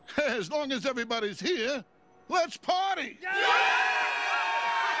as long as everybody's here, let's party! Yeah!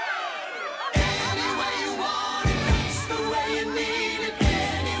 Any way you want it, that's the way you need it.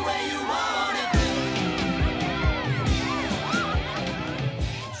 Any way you want it.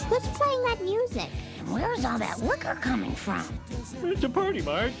 Who's playing that music? And where's all that liquor coming from? It's a party,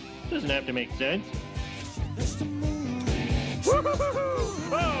 Marge. Doesn't have to make sense.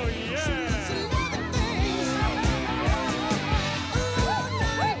 Oh, yeah!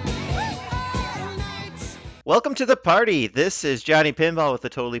 Welcome to the party. This is Johnny Pinball with the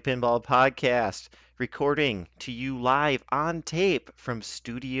Totally Pinball Podcast, recording to you live on tape from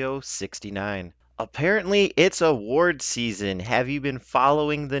Studio 69. Apparently, it's award season. Have you been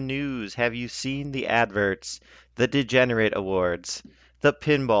following the news? Have you seen the adverts? The Degenerate Awards, the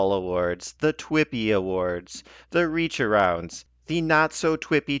Pinball Awards, the Twippy Awards, the Reach-Arounds, the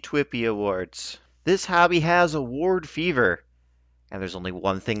Not-So-Twippy Awards. This hobby has award fever, and there's only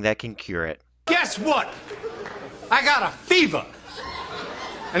one thing that can cure it. Guess what? I got a fever.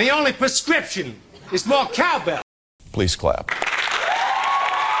 And the only prescription is more cowbell. Please clap.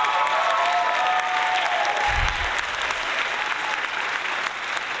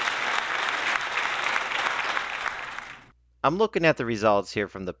 I'm looking at the results here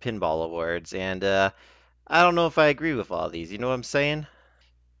from the Pinball Awards, and I don't know if I agree with all these. You know what I'm saying?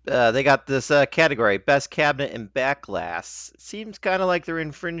 They got this category, Best Cabinet and Back Glass. Seems kind of like they're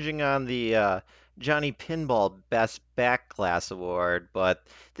infringing on the Johnny Pinball Best Back Glass Award, but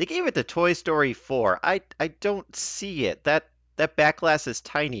they gave it to Toy Story 4. I don't see it. That back glass is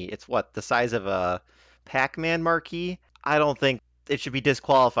tiny. It's what, the size of a Pac-Man marquee? I don't think it should be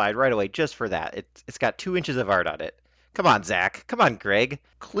disqualified right away just for that. It's got 2 inches of art on it. Come on, Zach. Come on, Greg.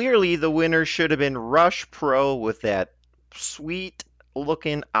 Clearly, the winner should have been Rush Pro with that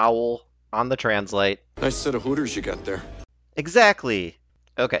sweet-looking owl on the translate. Nice set of hooters you got there. Exactly.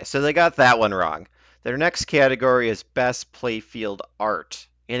 Okay, so they got that one wrong. Their next category is Best Playfield Art.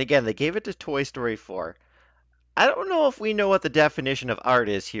 And again, they gave it to Toy Story 4. I don't know if we know what the definition of art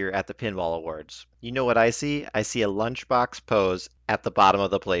is here at the Pinball Awards. You know what I see? I see a lunchbox pose at the bottom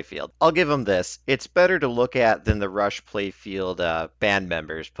of the playfield. I'll give them this. It's better to look at than the Rush Playfield band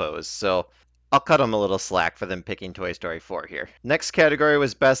members pose, so I'll cut them a little slack for them picking Toy Story 4 here. Next category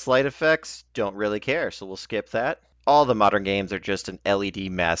was Best Light Effects. Don't really care, so we'll skip that. All the modern games are just an LED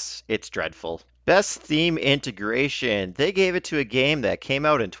mess. It's dreadful. Best Theme Integration. They gave it to a game that came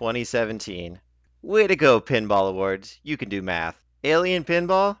out in 2017. Way to go, Pinball Awards. You can do math. Alien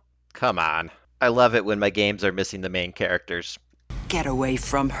Pinball? Come on. I love it when my games are missing the main characters. Get away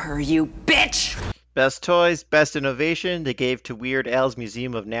from her, you bitch! Best Toys, Best Innovation, they gave to Weird Al's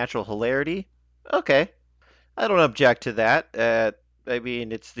Museum of Natural Hilarity. Okay. I don't object to that. I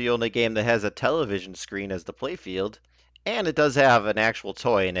mean, it's the only game that has a television screen as the playfield, and it does have an actual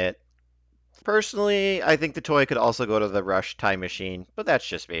toy in it. Personally, I think the toy could also go to the Rush Time Machine, but that's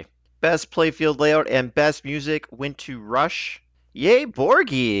just me. Best Playfield Layout and Best Music went to Rush. Yay,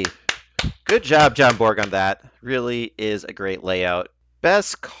 Borgie! Good job, John Borg, on that. Really is a great layout.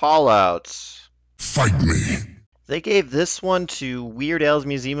 Best Callouts. Fight me! They gave this one to Weird Al's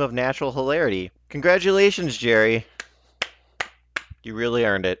Museum of Natural Hilarity. Congratulations, Jerry. You really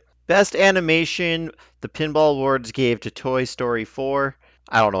earned it. Best Animation, the Pinball Awards gave to Toy Story 4.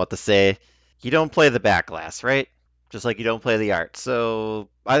 I don't know what to say. You don't play the back glass, right? Just like you don't play the art. So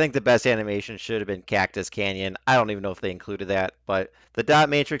I think the best animation should have been Cactus Canyon. I don't even know if they included that, but the dot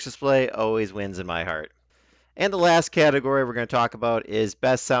matrix display always wins in my heart. And the last category we're going to talk about is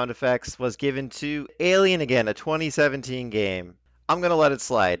Best Sound Effects was given to Alien again, a 2017 game. I'm going to let it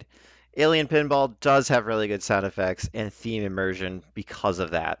slide. Alien Pinball does have really good sound effects and theme immersion because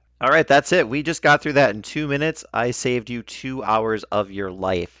of that. All right, that's it. We just got through that in 2 minutes. I saved you 2 hours of your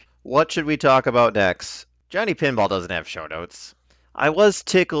life. What should we talk about next? Johnny Pinball doesn't have show notes. I was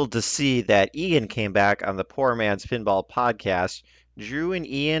tickled to see that Ian came back on the Poor Man's Pinball podcast. Drew and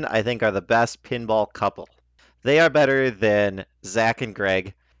Ian, I think, are the best pinball couple. They are better than Zach and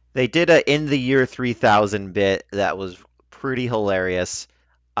Greg. They did a In the Year 3000 bit that was pretty hilarious.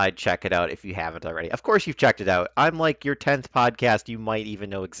 I'd check it out if you haven't already. Of course you've checked it out. I'm like your 10th podcast you might even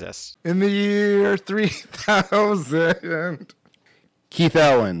know exists. In the year 3000. Keith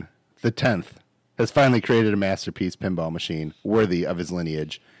Allen, the 10th, has finally created a masterpiece pinball machine worthy of his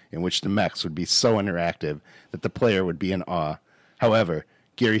lineage, in which the mechs would be so interactive that the player would be in awe. However,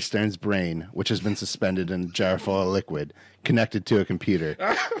 Gary Stern's brain, which has been suspended in a jar full of liquid, connected to a computer,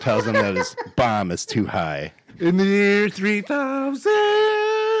 tells him that his bomb is too high. In the year 3000!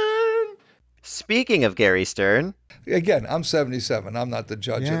 Speaking of Gary Stern, Again, I'm 77. I'm not the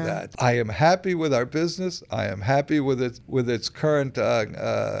judge of that. I am happy with our business. I am happy with its current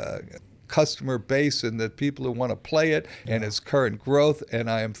customer base and the people who want to play it and its current growth. And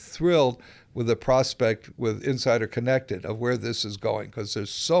I am thrilled with the prospect with Insider Connected of where this is going, because there's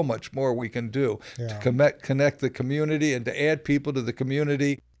so much more we can do to connect the community and to add people to the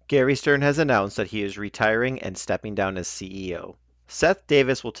community. Gary Stern has announced that he is retiring and stepping down as CEO. Seth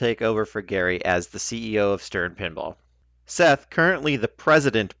Davis will take over for Gary as the CEO of Stern Pinball. Seth, currently the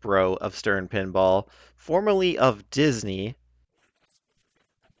president bro of Stern Pinball, formerly of Disney.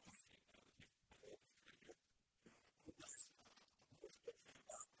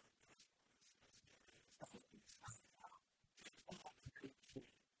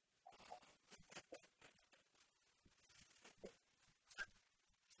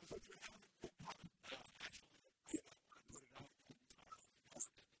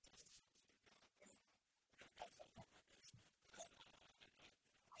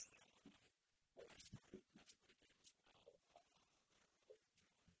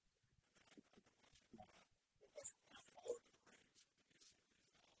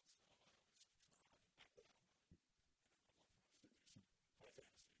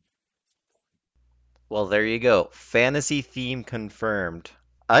 Well, there you go. Fantasy theme confirmed.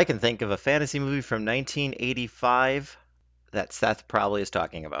 I can think of a fantasy movie from 1985 that Seth probably is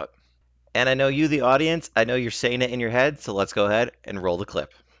talking about. And I know you, the audience, I know you're saying it in your head, so let's go ahead and roll the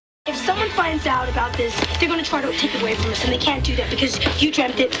clip. If someone finds out about this, they're going to try to take it away from us, and they can't do that because you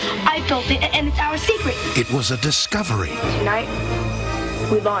dreamt it, I built it, and it's our secret. It was a discovery Tonight,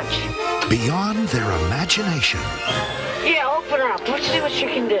 we launch. beyond their imagination. Yeah, open up. Let's see what you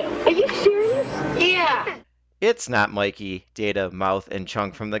can do. Are you serious? Yeah. It's not Mikey, Data, Mouth, and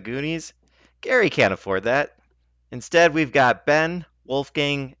Chunk from the Goonies. Gary can't afford that. Instead, we've got Ben,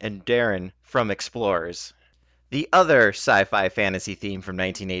 Wolfgang, and Darren from Explorers. The other sci-fi fantasy theme from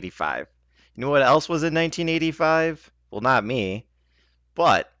 1985. You know what else was in 1985? Well, not me,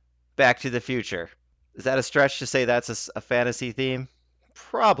 but Back to the Future. Is that a stretch to say that's a fantasy theme?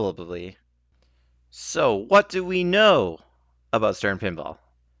 Probably. So, what do we know about Stern Pinball?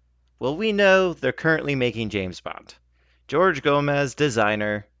 Well, we know they're currently making James Bond. George Gomez,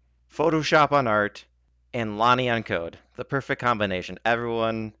 designer, Photoshop on art, and Lonnie on code. The perfect combination.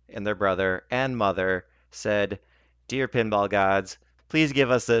 Everyone and their brother and mother said, "Dear pinball gods, please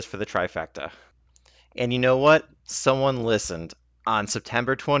give us this for the trifecta." And you know what? Someone listened. On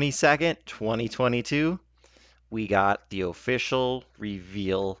September 22nd, 2022, we got the official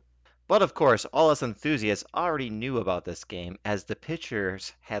reveal. But of course, all us enthusiasts already knew about this game, as the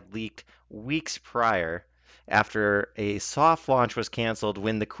pictures had leaked weeks prior after a soft launch was canceled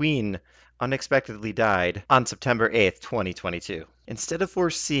when the Queen unexpectedly died on September 8th, 2022. Instead of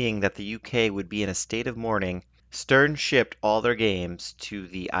foreseeing that the UK would be in a state of mourning, Stern shipped all their games to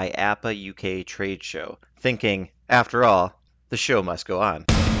the IAPA UK trade show, thinking, after all, the show must go on.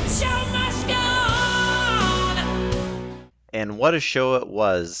 And what a show it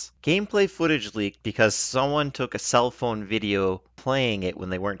was. Gameplay footage leaked because someone took a cell phone video playing it when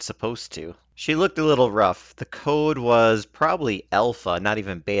they weren't supposed to. She looked a little rough. The code was probably alpha, not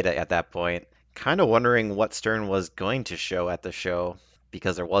even beta at that point. Kind of wondering what Stern was going to show at the show,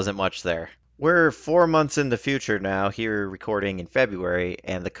 because there wasn't much there. We're 4 months in the future now, here recording in February,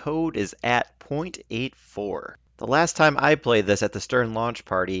 and the code is at 0.84. The last time I played this at the Stern launch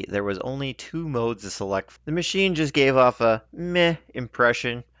party, there was only 2 modes to select. The machine just gave off a meh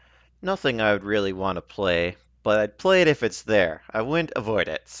impression. Nothing I would really want to play, but I'd play it if it's there. I wouldn't avoid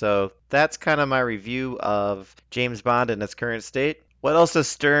it. So that's kind of my review of James Bond in its current state. What else does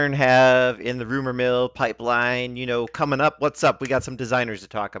Stern have in the rumor mill pipeline? You know, coming up, what's up? We got some designers to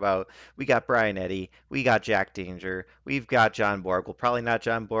talk about. We got Brian Eddy. We got Jack Danger. We've got John Borg. Well, probably not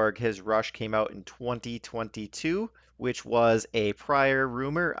John Borg. His Rush came out in 2022, which was a prior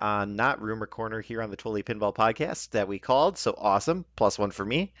rumor on Not Rumor Corner here on the Totally Pinball podcast that we called. So awesome. +1 for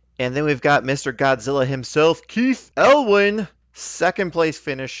me. And then we've got Mr. Godzilla himself, Keith Elwin, second place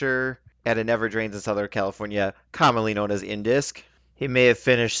finisher at a Never Drains in Southern California, commonly known as Indisc. He may have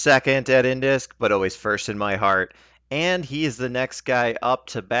finished second at Indisc, but always first in my heart. And he is the next guy up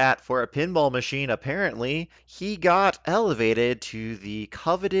to bat for a pinball machine, apparently. He got elevated to the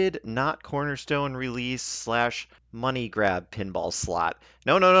coveted Not Cornerstone release slash money grab pinball slot.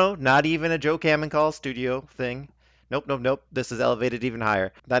 No, not even a Joe Call studio thing. Nope. This is elevated even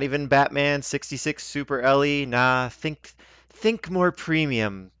higher. Not even Batman 66 Super LE. Nah, think more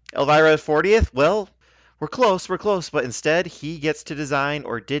premium. Elvira 40th? Well, we're close, but instead he gets to design,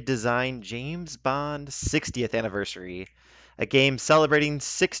 or did design, James Bond 60th anniversary. a game celebrating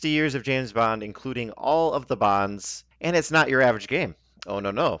 60 years of James Bond, including all of the Bonds, and it's not your average game. Oh,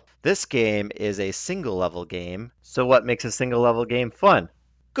 no, no. This game is a single level game. So what makes a single level game fun?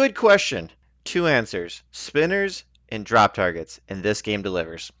 Good question. 2 answers. Spinners and drop targets, and this game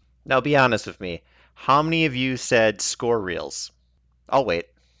delivers. Now be honest with me. How many of you said score reels? I'll wait.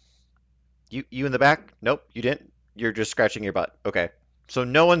 You in the back? Nope, you didn't. You're just scratching your butt. Okay. So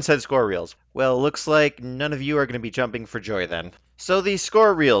no one said score reels. Well, looks like none of you are going to be jumping for joy then. So these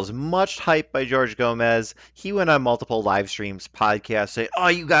score reels, much hyped by George Gomez. He went on multiple live streams, podcasts, saying, "Oh,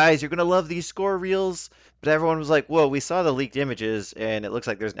 you guys, you're going to love these score reels." But everyone was like, "Whoa, we saw the leaked images, and it looks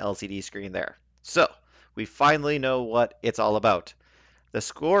like there's an LCD screen there." So we finally know what it's all about. The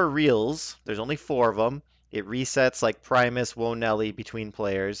score reels, there's only 4 of them. It resets like Primus, Whoa Nelly between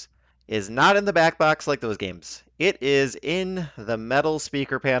players. Is not in the back box like those games. It is in the metal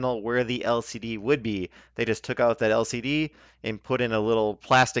speaker panel where the LCD would be. They just took out that LCD and put in a little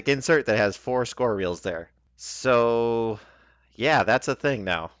plastic insert that has 4 score reels there. So, yeah, that's a thing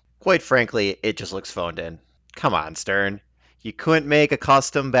now. Quite frankly, it just looks phoned in. Come on, Stern. You couldn't make a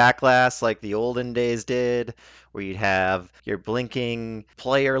custom backlash like the olden days did, where you'd have your blinking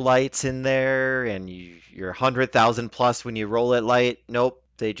player lights in there and your 100,000 plus when you roll it light. Nope.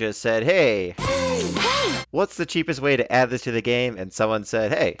 They just said, hey, what's the cheapest way to add this to the game? And someone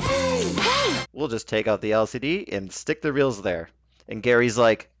said, hey, we'll just take out the LCD and stick the reels there. And Gary's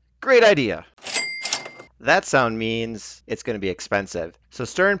like, great idea. That sound means it's going to be expensive. So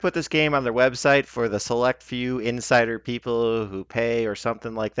Stern put this game on their website for the select few insider people who pay or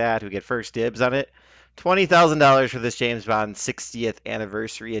something like that, who get first dibs on it. $20,000 for this James Bond 60th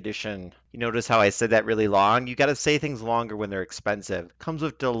anniversary edition. You notice how I said that really long? You got to say things longer when they're expensive. Comes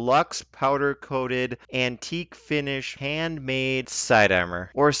with deluxe powder-coated antique finish handmade side armor.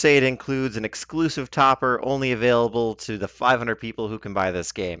 Or say it includes an exclusive topper only available to the 500 people who can buy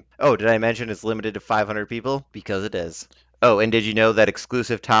this game. Oh, did I mention it's limited to 500 people? Because it is. Oh, and did you know that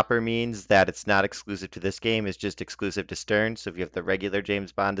exclusive topper means that it's not exclusive to this game, it's just exclusive to Stern? So if you have the regular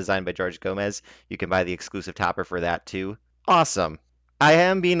James Bond designed by George Gomez, you can buy the exclusive topper for that too. Awesome. I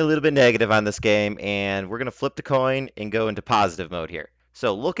am being a little bit negative on this game, and we're going to flip the coin and go into positive mode here.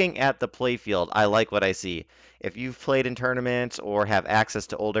 So looking at the playfield, I like what I see. If you've played in tournaments or have access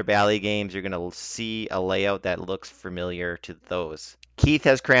to older Bally games, you're going to see a layout that looks familiar to those. Keith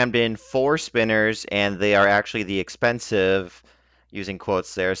has crammed in 4 spinners, and they are actually the expensive, using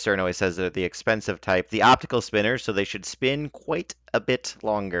quotes there, Stern always says they're the expensive type, the optical spinners, so they should spin quite a bit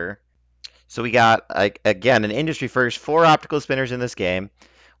longer. So we got, again, an industry first, 4 optical spinners in this game.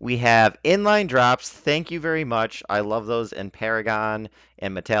 We have inline drops. Thank you very much. I love those in Paragon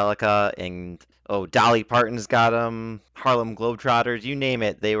and Metallica, and Dolly Parton's got them. Harlem Globetrotters, you name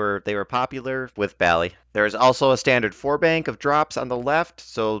it. They were popular with Bally. There's also a standard 4-bank of drops on the left,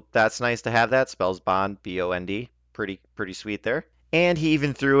 so that's nice to have that. Spells Bond, B-O-N-D. Pretty sweet there. And he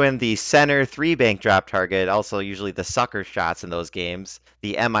even threw in the center 3-bank drop target, also usually the sucker shots in those games,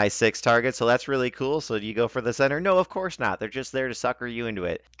 the MI6 target, so that's really cool. So do you go for the center? No, of course not. They're just there to sucker you into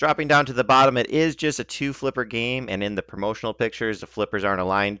it. Dropping down to the bottom, it is just a 2-flipper game, and in the promotional pictures, the flippers aren't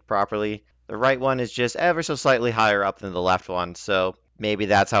aligned properly. The right one is just ever so slightly higher up than the left one, so maybe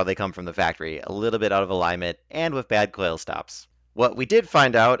that's how they come from the factory, a little bit out of alignment, and with bad coil stops. What we did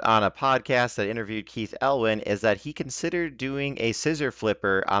find out on a podcast that interviewed Keith Elwin is that he considered doing a scissor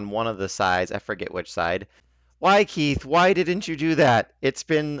flipper on one of the sides. I forget which side. Why, Keith? Why didn't you do that? It's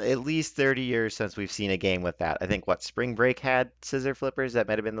been at least 30 years since we've seen a game with that. I think, Spring Break had scissor flippers? That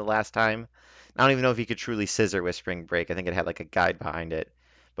might have been the last time. I don't even know if you could truly scissor with Spring Break. I think it had like a guide behind it.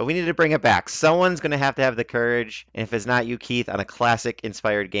 But we need to bring it back. Someone's going to have the courage. And if it's not you, Keith, on a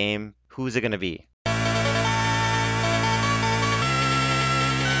classic-inspired game, who's it going to be?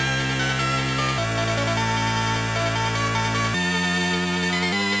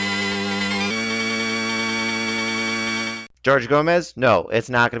 George Gomez? No, it's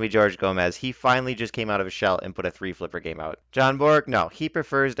not going to be George Gomez. He finally just came out of his shell and put a 3-flipper game out. John Borg? No, he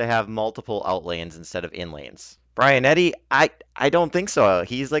prefers to have multiple outlanes instead of inlanes. Brian Eddy? I don't think so.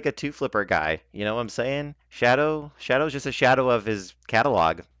 He's like a 2-flipper guy. You know what I'm saying? Shadow's just a shadow of his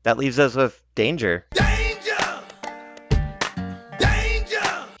catalog. That leaves us with Danger. Danger!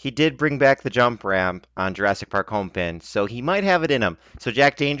 Danger! He did bring back the jump ramp on Jurassic Park Homepin, so he might have it in him. So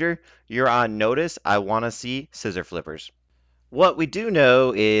Jack Danger, you're on notice. I want to see scissor flippers. What we do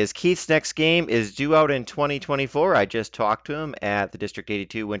know is Keith's next game is due out in 2024. I just talked to him at the District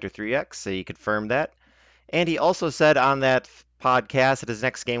 82 Winter 3X, so he confirmed that. And he also said on that podcast that his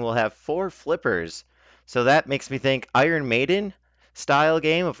next game will have 4 flippers. So that makes me think Iron Maiden? style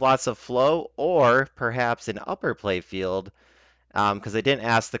game with lots of flow, or perhaps an upper playfield, because they didn't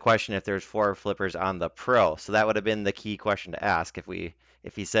ask the question if there's 4 flippers on the Pro. So that would have been the key question to ask.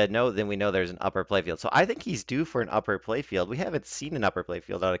 If he said no, then we know there's an upper playfield. So I think he's due for an upper playfield. We haven't seen an upper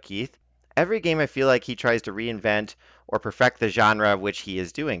playfield out of Keith. Every game I feel like he tries to reinvent or perfect the genre of which he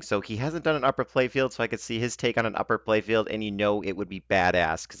is doing. So he hasn't done an upper playfield, so I could see his take on an upper playfield, and you know it would be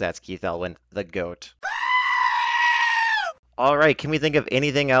badass, because that's Keith Elwin, the GOAT. All right, can we think of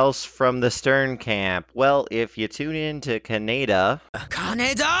anything else from the Stern camp? Well, if you tune in to Kaneda,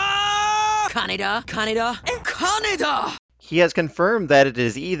 he has confirmed that it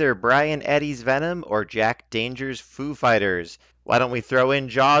is either Brian Eddy's Venom or Jack Danger's Foo Fighters. Why don't we throw in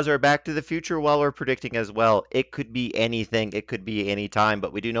Jaws or Back to the Future while we're predicting as well? It could be anything, it could be any time,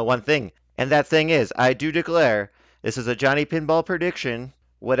 but we do know one thing. And that thing is, I do declare, this is a Johnny Pinball prediction.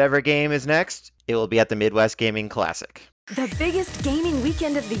 Whatever game is next, it will be at the Midwest Gaming Classic. The biggest gaming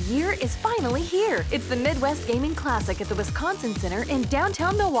weekend of the year is finally here. It's the Midwest Gaming Classic at the Wisconsin Center in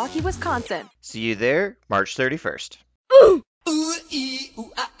downtown Milwaukee, Wisconsin. See you there, March 31st. Ooh ee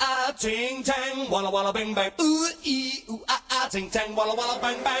ooh ah ting tang walla walla bang bang. Ooh ee ooh ah ting tang walla walla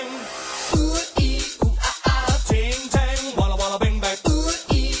bang bang. Ooh ee ooh ah ting tang walla walla bang bang. Ooh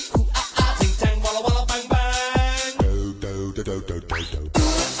ee ooh ah ting tang walla walla bang bang. Do do do do do do do.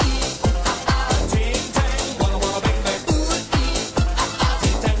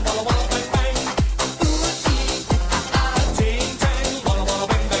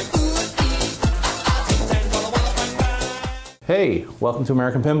 Hey, welcome to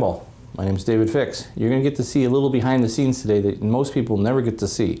American Pinball. My name is David Fix. You're going to get to see a little behind the scenes today that most people never get to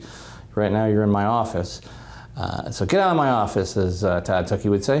see. Right now you're in my office. So get out of my office, as Todd Tuckey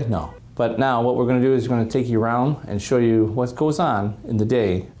would say. No. But now what we're going to do is we're going to take you around and show you what goes on in the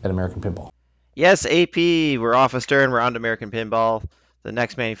day at American Pinball. Yes, AP, we're off of Stern, we're on to American Pinball, the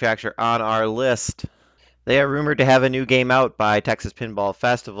next manufacturer on our list. They are rumored to have a new game out by Texas Pinball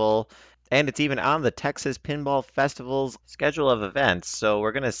Festival, and it's even on the Texas Pinball Festival's schedule of events, so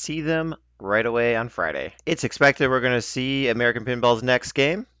we're going to see them right away on Friday. It's expected we're going to see American Pinball's next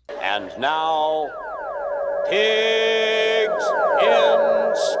game. And now, Pigs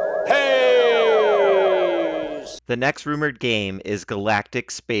in Space! The next rumored game is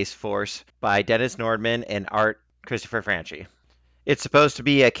Galactic Space Force by Dennis Nordman and Art Christopher Franchi. It's supposed to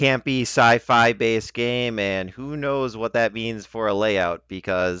be a campy sci-fi based game, and who knows what that means for a layout,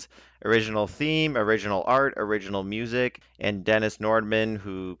 because original theme, original art, original music, and Dennis Nordman,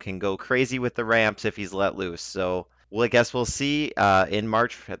 who can go crazy with the ramps if he's let loose. So I guess we'll see in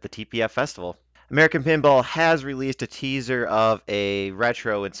March at the TPF Festival. American Pinball has released a teaser of a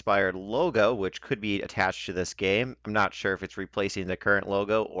retro-inspired logo, which could be attached to this game. I'm not sure if it's replacing the current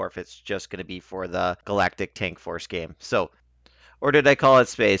logo or if it's just going to be for the Galactic Tank Force game. Or did I call it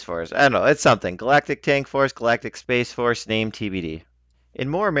Space Force? I don't know. It's something. Galactic Tank Force, Galactic Space Force, name TBD. In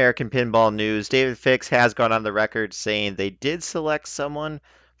more American Pinball news, David Fix has gone on the record saying they did select someone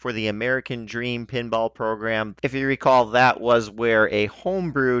for the American Dream Pinball program. If you recall, that was where a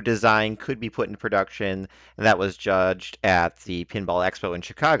homebrew design could be put in production, and that was judged at the Pinball Expo in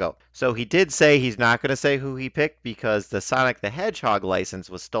Chicago. So he did say he's not going to say who he picked because the Sonic the Hedgehog license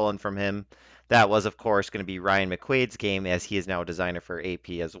was stolen from him. That was, of course, going to be Ryan McQuaid's game, as he is now a designer for AP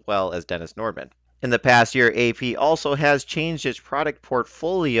as well as Dennis Nordman. In the past year, AP also has changed its product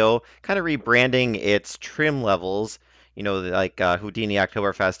portfolio, kind of rebranding its trim levels. You know, like Houdini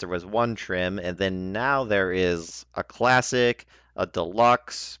Oktoberfest, there was one trim, and then now there is a classic, a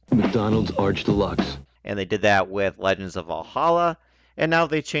deluxe, McDonald's Arch Deluxe. And they did that with Legends of Valhalla. And now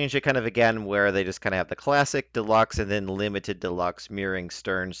they changed it kind of again, where they just kind of have the classic, deluxe, and then limited deluxe, mirroring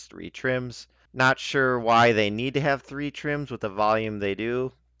Stern's 3 trims. Not sure why they need to have 3 trims with the volume they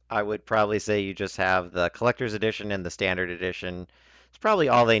do. I would probably say you just have the collector's edition and the standard edition. It's probably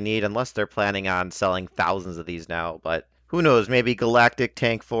all they need, unless they're planning on selling thousands of these now. But who knows, maybe Galactic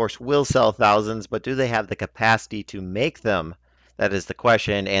Tank Force will sell thousands, but do they have the capacity to make them? That is the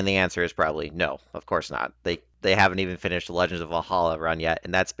question, and the answer is probably no, of course not. They haven't even finished the Legends of Valhalla run yet,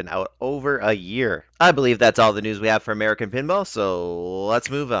 and that's been out over a year. I believe that's all the news we have for American Pinball, so let's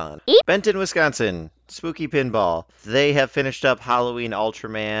move on. Benton, Wisconsin, Spooky Pinball. They have finished up Halloween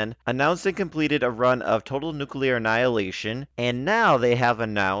Ultraman, announced and completed a run of Total Nuclear Annihilation, and now they have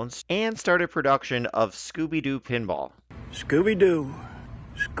announced and started production of Scooby-Doo Pinball. Scooby-Doo.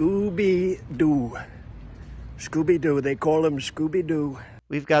 Scooby-Doo. Scooby-Doo. They call him Scooby-Doo.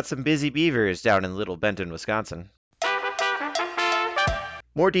 We've got some busy beavers down in Little Benton, Wisconsin.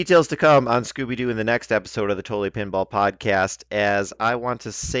 More details to come on Scooby-Doo in the next episode of the Totally Pinball podcast, as I want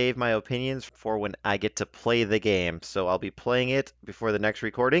to save my opinions for when I get to play the game. So I'll be playing it before the next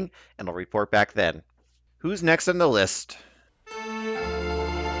recording, and I'll report back then. Who's next on the list?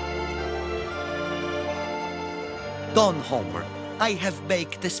 Don Homer, I have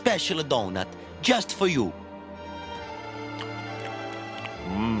baked a special donut just for you.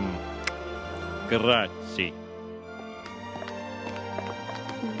 Grazie.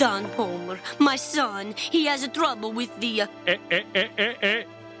 Don Homer, my son, he has a trouble with the...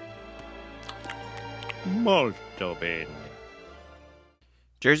 Molto bene.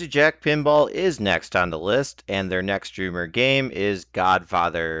 Jersey Jack Pinball is next on the list, and their next Dreamer game is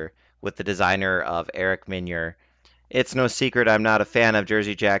Godfather, with the designer of Eric Minier. It's no secret I'm not a fan of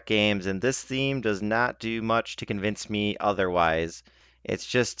Jersey Jack games, and this theme does not do much to convince me otherwise. It's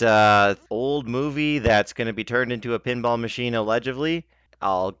just an old movie that's going to be turned into a pinball machine, allegedly.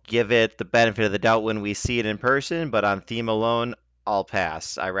 I'll give it the benefit of the doubt when we see it in person, but on theme alone, I'll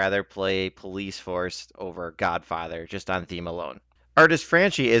pass. I'd rather play Police Force over Godfather, just on theme alone. Artist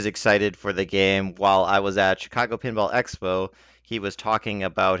Franchi is excited for the game. While I was at Chicago Pinball Expo, he was talking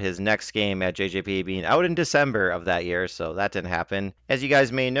about his next game at JJP being out in December of that year, so that didn't happen. As you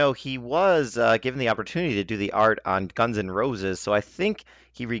guys may know, he was given the opportunity to do the art on Guns N' Roses, so I think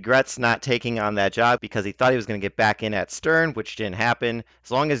he regrets not taking on that job because he thought he was going to get back in at Stern, which didn't happen.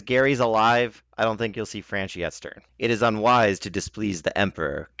 As long as Gary's alive, I don't think you'll see Franchi at Stern. It is unwise to displease the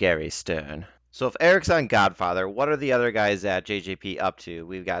Emperor, Gary Stern. So if Eric's on Godfather, what are the other guys at JJP up to?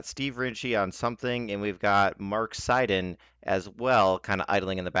 We've got Steve Ritchie on something, and we've got Mark Seiden as well, kind of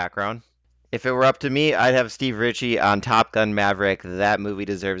idling in the background. If it were up to me, I'd have Steve Ritchie on Top Gun Maverick. That movie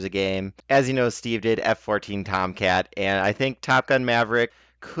deserves a game. As you know, Steve did F-14 Tomcat, and I think Top Gun Maverick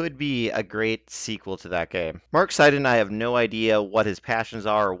could be a great sequel to that game. Mark Seiden, I have no idea what his passions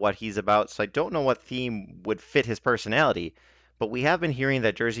are or what he's about, so I don't know what theme would fit his personality. But we have been hearing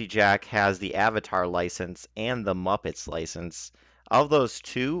that Jersey Jack has the Avatar license and the Muppets license. Of those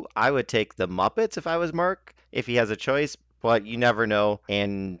two, I would take the Muppets if I was Mark, if he has a choice, but you never know.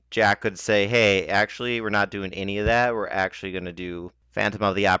 And Jack could say, hey, actually, we're not doing any of that. We're actually going to do Phantom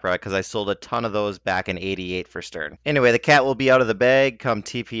of the Opera, because I sold a ton of those back in '88 for Stern. Anyway, the cat will be out of the bag come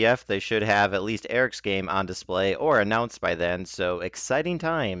TPF. They should have at least Eric's game on display or announced by then, so exciting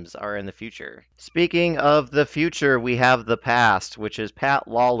times are in the future. Speaking of the future, we have the past, which is Pat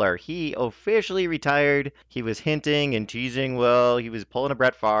Lawler. He officially retired. He was hinting and teasing, well, he was pulling a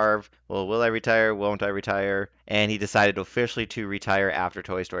Brett Favre. Well, will I retire? Won't I retire? And he decided officially to retire after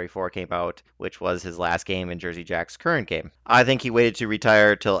Toy Story 4 came out, which was his last game in Jersey Jack's current game. I think he waited to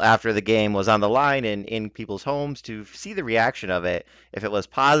retire till after the game was on the line and in people's homes to see the reaction of it. If it was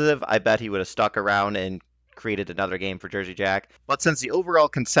positive, I bet he would have stuck around and created another game for Jersey Jack. But since the overall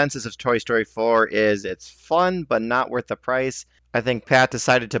consensus of Toy Story 4 is it's fun but not worth the price, I think Pat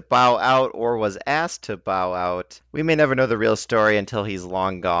decided to bow out or was asked to bow out. We may never know the real story until he's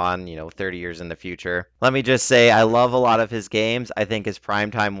long gone, 30 years in the future. Let me just say, I love a lot of his games. I think his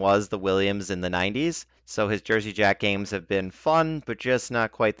prime time was the Williams in the 90s. So his Jersey Jack games have been fun, but just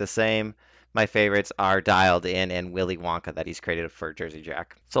not quite the same. My favorites are Dialed In and Willy Wonka that he's created for Jersey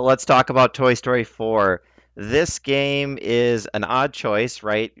Jack. So let's talk about Toy Story 4. This game is an odd choice,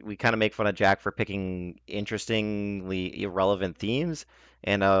 right? We kind of make fun of Jack for picking interestingly irrelevant themes.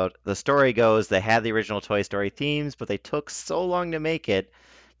 And the story goes they had the original Toy Story themes, but they took so long to make it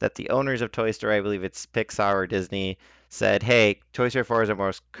that the owners of Toy Story, I believe it's Pixar or Disney, said, hey, Toy Story 4 is our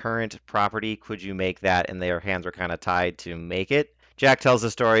most current property. Could you make that? And their hands were kind of tied to make it. Jack tells the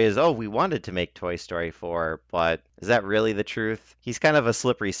story is, oh, we wanted to make Toy Story 4, but is that really the truth? He's kind of a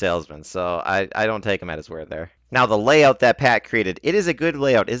slippery salesman, so I don't take him at his word there. Now, the layout that Pat created, it is a good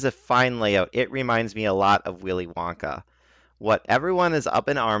layout. It is a fine layout. It reminds me a lot of Willy Wonka. What everyone is up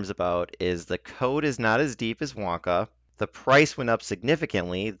in arms about is the code is not as deep as Wonka. The price went up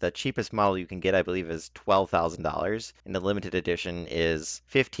significantly. The cheapest model you can get, I believe, is $12,000, and the limited edition is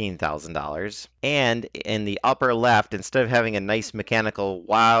 $15,000. And in the upper left, instead of having a nice mechanical,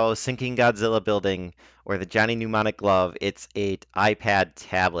 wow, sinking Godzilla building, or the Johnny Mnemonic glove, it's an iPad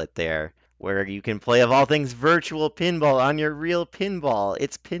tablet there, where you can play, of all things, virtual pinball on your real pinball.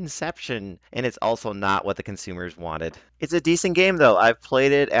 It's Pinception, and it's also not what the consumers wanted. It's a decent game, though. I've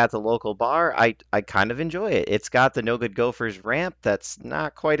played it at the local bar. I kind of enjoy it. It's got the No Good Gophers ramp that's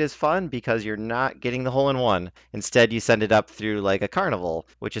not quite as fun because you're not getting the hole-in-one. Instead, you send it up through like a carnival,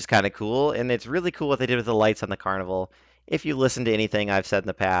 which is kind of cool, and it's really cool what they did with the lights on the carnival. If you listen to anything I've said in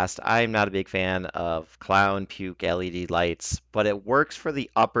the past, I'm not a big fan of clown puke LED lights, but it works for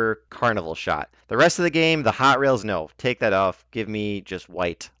the upper carnival shot. The rest of the game, the hot rails, no, take that off. Give me just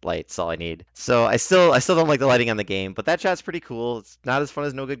white lights, all I need. So I still don't like the lighting on the game, but that shot's pretty cool. It's not as fun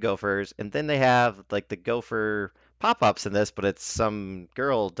as No Good Gophers. And then they have like the gopher pop-ups in this, but it's some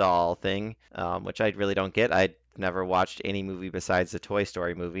girl doll thing, which I really don't get. I never watched any movie besides the Toy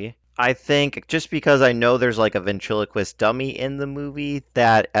Story movie. I think just because I know there's like a ventriloquist dummy in the movie,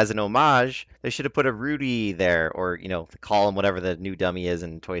 that as an homage, they should have put a Rudy there, or, call him whatever the new dummy is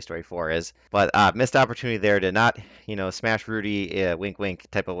in Toy Story 4 is. But missed opportunity there to not, smash Rudy, wink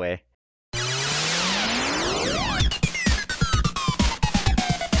wink type of way.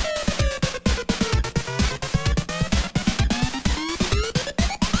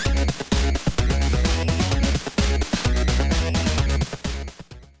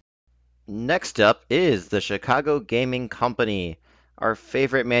 Next up is the Chicago Gaming Company, our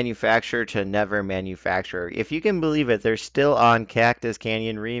favorite manufacturer to never manufacture. If you can believe it, they're still on Cactus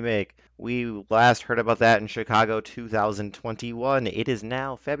Canyon Remake. We last heard about that in Chicago 2021. It is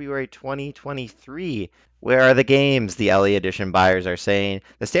now February 2023. Where are the games? The LE Edition buyers are saying.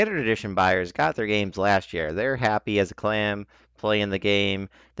 The Standard Edition buyers got their games last year. They're happy as a clam playing the game.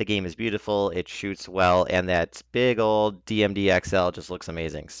 The game is beautiful, it shoots well, and that big old DMD XL just looks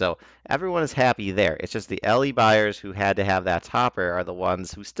amazing. So everyone is happy there. It's just the LE buyers who had to have that topper are the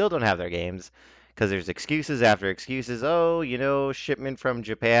ones who still don't have their games because there's excuses after excuses. Oh, shipment from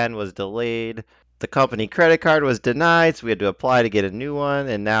Japan was delayed. The company credit card was denied, so we had to apply to get a new one,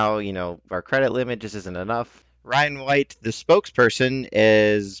 and now, our credit limit just isn't enough. Ryan White, the spokesperson,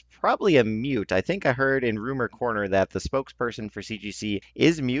 is probably a mute. I think I heard in Rumor Corner that the spokesperson for CGC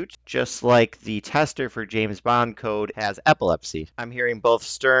is mute, just like the tester for James Bond Code has epilepsy. I'm hearing both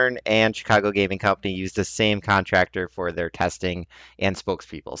Stern and Chicago Gaming Company use the same contractor for their testing and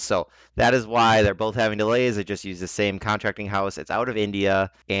spokespeople. So that is why they're both having delays. They just use the same contracting house. It's out of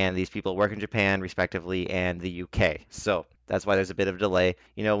India, and these people work in Japan, respectively, and the UK. So that's why there's a bit of a delay.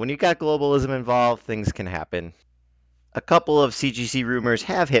 When you got globalism involved, things can happen. A couple of CGC rumors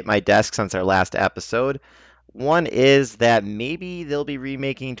have hit my desk since our last episode. One is that maybe they'll be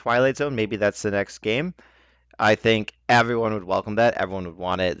remaking Twilight Zone. Maybe that's the next game. I think everyone would welcome that. Everyone would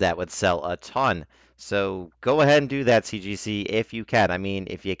want it. That would sell a ton. So go ahead and do that, CGC, if you can. I mean,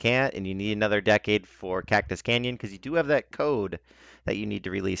 if you can't and you need another decade for Cactus Canyon, because you do have that code that you need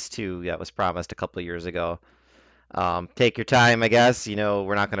to release too that was promised a couple of years ago. Take your time, I guess.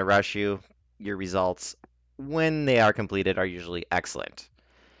 We're not going to rush you. Your results, when they are completed, are usually excellent.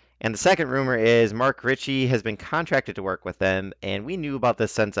 And the second rumor is Mark Ritchie has been contracted to work with them, and we knew about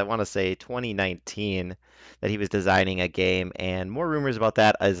this since, I want to say, 2019, that he was designing a game, and more rumors about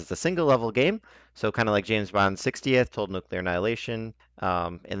that as it's a single-level game, so kind of like James Bond's 60th, Total Nuclear Annihilation,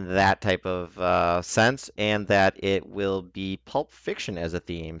 in that type of sense, and that it will be Pulp Fiction as a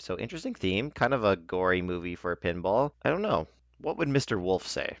theme. So interesting theme, kind of a gory movie for a pinball. I don't know. What would Mr. Wolf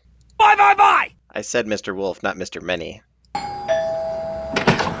say? Bye, bye, bye! I said Mr. Wolf, not Mr. Many.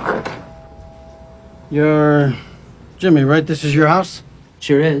 You're Jimmy, right? This is your house?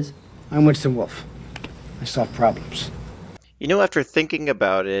 Sure is. I'm Winston Wolf. I solve problems. After thinking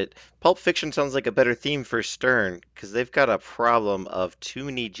about it, Pulp Fiction sounds like a better theme for Stern, because they've got a problem of too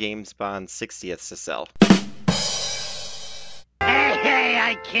many James Bond 60ths to sell. Hey,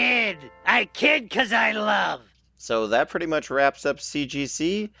 I kid. I kid because I love. So that pretty much wraps up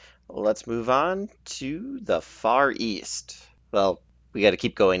CGC. Let's move on to the Far East. Well, we got to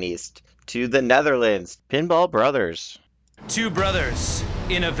keep going east. To the Netherlands, Pinball Brothers. Two brothers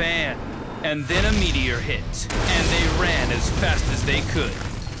in a van, and then a meteor hit, and they ran as fast as they could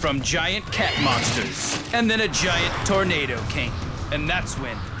from giant cat monsters, and then a giant tornado came, and that's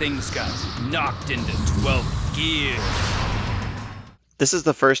when things got knocked into 12th gear. This is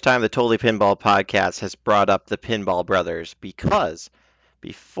the first time the Totally Pinball podcast has brought up the Pinball Brothers, because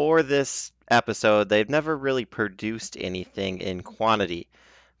before this episode, they've never really produced anything in quantity.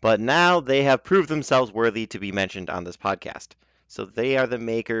 But now they have proved themselves worthy to be mentioned on this podcast. So they are the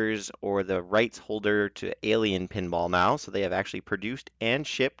makers or the rights holder to Alien Pinball now. So they have actually produced and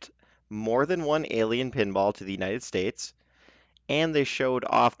shipped more than one Alien Pinball to the United States. And they showed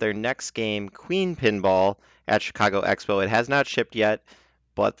off their next game, Queen Pinball, at Chicago Expo. It has not shipped yet,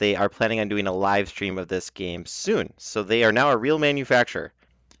 but they are planning on doing a live stream of this game soon. So they are now a real manufacturer.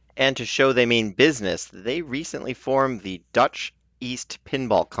 And to show they mean business, they recently formed the Dutch East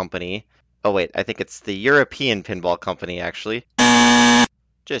Pinball Company. Oh wait, I think it's the European Pinball Company, actually.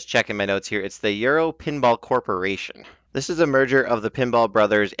 Just checking my notes here. It's the Euro Pinball Corporation. This is a merger of the Pinball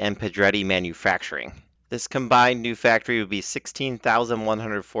Brothers and Pedretti Manufacturing. This combined new factory would be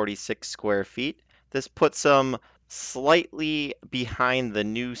 16,146 square feet. This puts them slightly behind the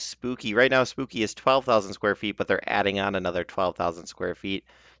new Spooky. Right now, Spooky is 12,000 square feet, but they're adding on another 12,000 square feet.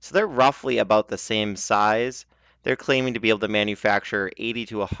 So they're roughly about the same size. They're claiming to be able to manufacture 80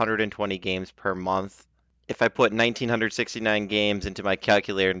 to 120 games per month. If I put 1,969 games into my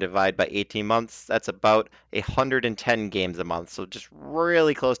calculator and divide by 18 months, that's about 110 games a month. So just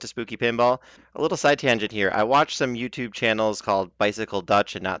really close to Spooky Pinball. A little side tangent here. I watch some YouTube channels called Bicycle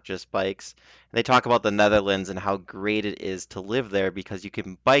Dutch and Not Just Bikes. And they talk about the Netherlands and how great it is to live there because you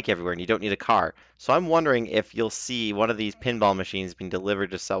can bike everywhere and you don't need a car. So I'm wondering if you'll see one of these pinball machines being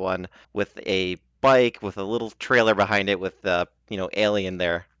delivered to someone with a bike with a little trailer behind it with the, alien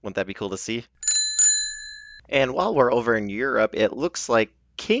there. Wouldn't that be cool to see? And while we're over in Europe, it looks like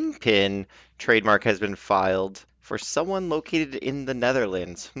Kingpin trademark has been filed for someone located in the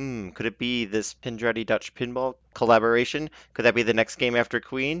Netherlands. Could it be this Pindretti Dutch Pinball collaboration? Could that be the next game after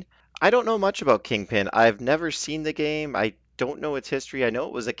Queen? I don't know much about Kingpin. I've never seen the game. I don't know its history. I know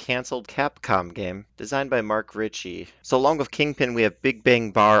it was a canceled Capcom game designed by Mark Ritchie. So along with Kingpin, we have Big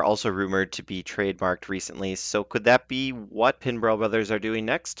Bang Bar, also rumored to be trademarked recently. So could that be what Pinball Brothers are doing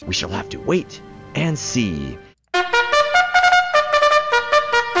next? We shall have to wait and see.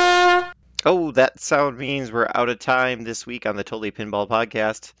 Oh, that sound means we're out of time this week on the Totally Pinball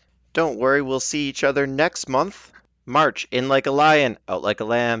Podcast. Don't worry, we'll see each other next month. March in like a lion, out like a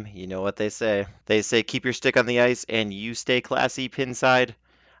lamb. You know what they say. They say keep your stick on the ice and you stay classy pinside.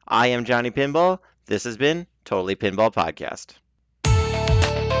 I am Johnny Pinball. This has been Totally Pinball Podcast.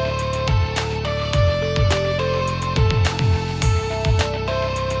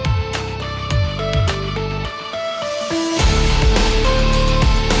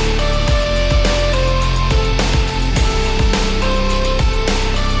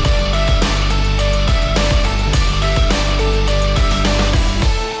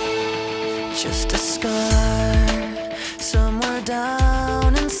 Just a scar somewhere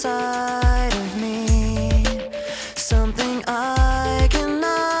down inside of me. Something I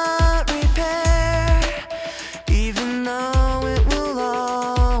cannot repair, even though it will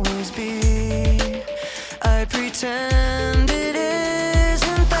always be. I pretend it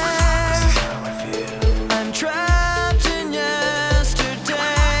isn't there. This is how I feel. I'm trapped in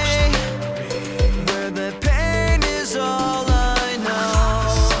yesterday, where the pain is all I know.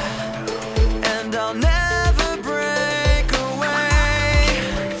 And I'll never break away,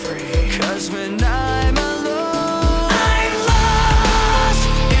 'cause when I'm alone, I'm lost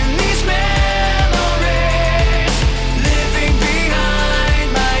in these memories, living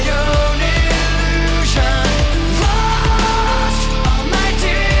behind my own illusion. Lost all my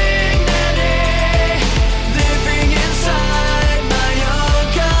dignity, living inside my own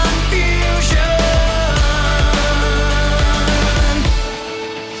confusion.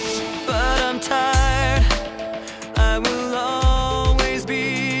 But I'm tired, I will always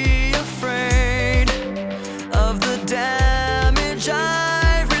be afraid of the damage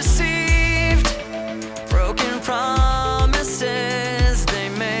I've received, broken promises they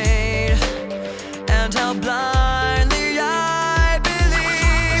made, and how blindly I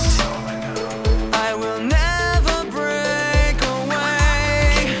believed. I will never break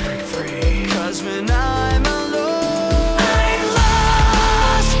away, 'cause when I'm alone, I'm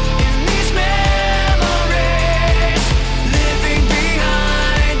lost in these memories, living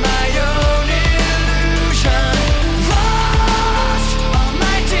behind my own illusion. Lost all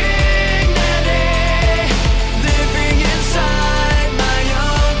my dignity, living inside my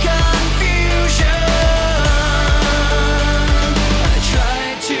own confusion. I try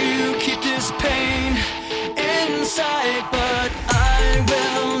to keep this pain inside, but I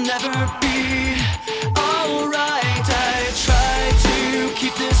will never be alright. I try to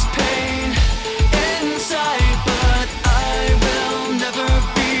keep this pain inside, but I will never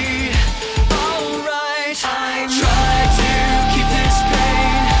be alright. I try to keep this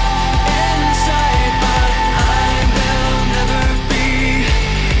pain inside, but I will never be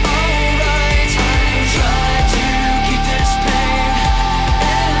alright. I try to keep this pain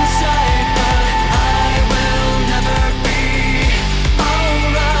inside, but I will never be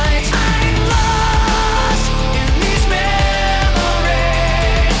alright. I'm lost in these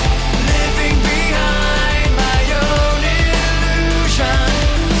memories, living behind my own illusion.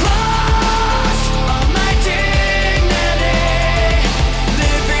 Lost all my dignity,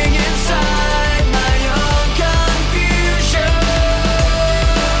 living inside my own confusion.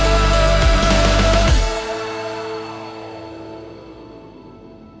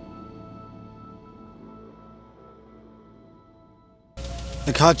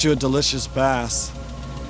 I caught you a delicious bass.